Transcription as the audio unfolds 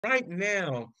Right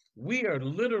now, we are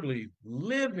literally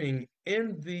living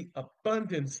in the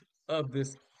abundance of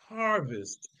this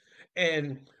harvest.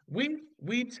 And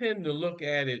we tend to look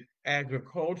at it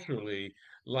agriculturally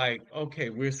like,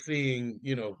 okay, we're seeing,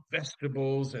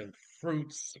 vegetables and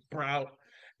fruits sprout,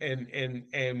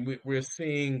 we're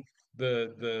seeing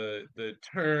the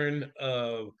turn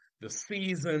of the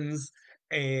seasons,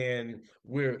 and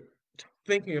we're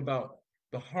thinking about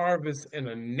the harvest in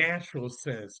a natural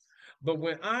sense. But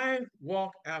when I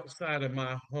walk outside of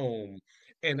my home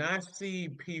and I see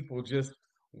people just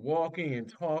walking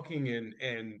and talking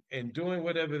and doing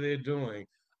whatever they're doing,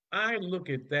 I look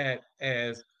at that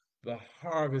as the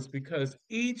harvest, because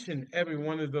each and every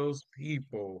one of those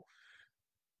people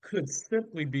could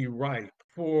simply be ripe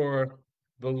for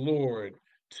the Lord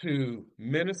to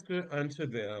minister unto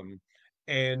them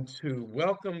and to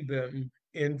welcome them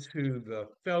into the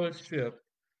fellowship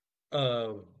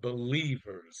of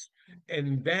believers.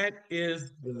 And that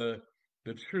is the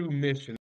true mission.